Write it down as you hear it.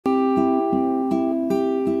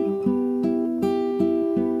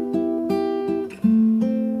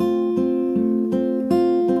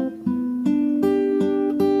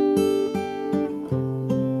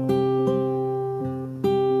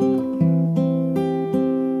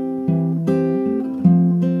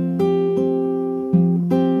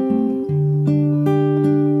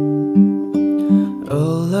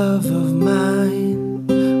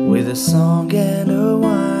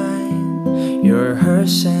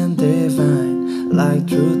and divine, like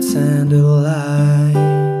truth and the light.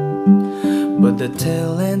 But the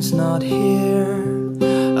tail end's not here,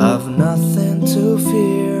 I've nothing to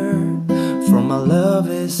fear, for my love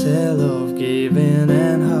is hell of giving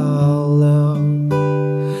and hollow.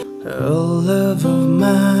 Oh, love of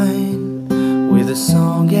mine, with a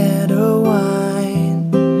song and a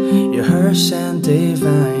wine, you're harsh and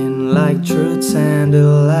divine, like truth and the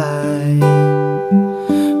light.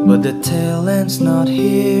 But the tail end's not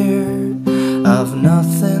here, I've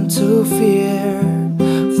nothing to fear,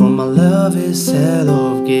 for my love is hell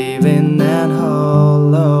of giving and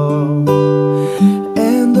hollow.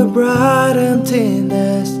 And the bright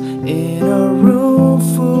emptiness in a room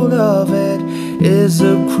full of it is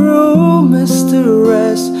a cruel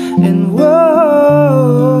mistress. And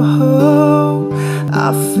whoa, I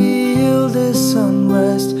feel this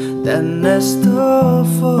unrest, that nest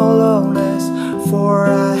of aloneness, for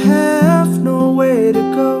I have nowhere to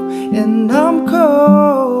go and I'm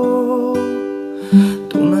cold.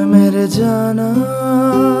 तूने मेरे जाना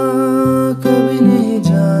कभी नहीं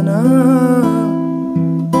जाना,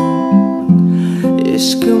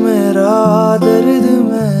 इश्क मेरा दर्द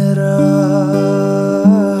मेरा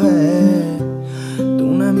है।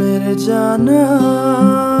 तूने मेरे जाना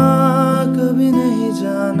कभी नहीं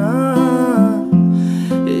जाना,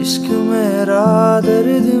 इश्क मेरा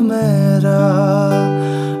दर्द मेरा,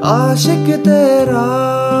 आशिक तेरा।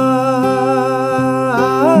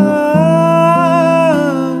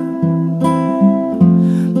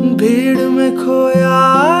 भीड़ में खोया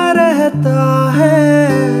रहता है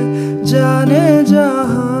जाने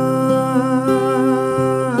जहां,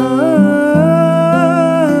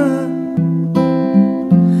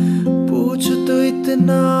 पूछ तो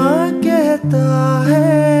इतना कहता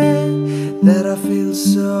है that I feel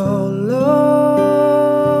so lonely,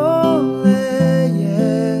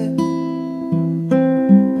 yeah.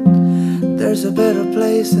 There's a better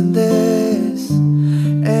place than this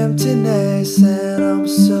emptiness, and I'm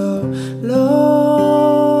so lonely,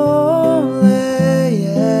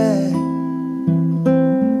 yeah.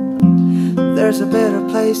 There's a better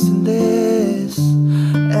place than this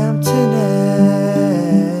emptiness.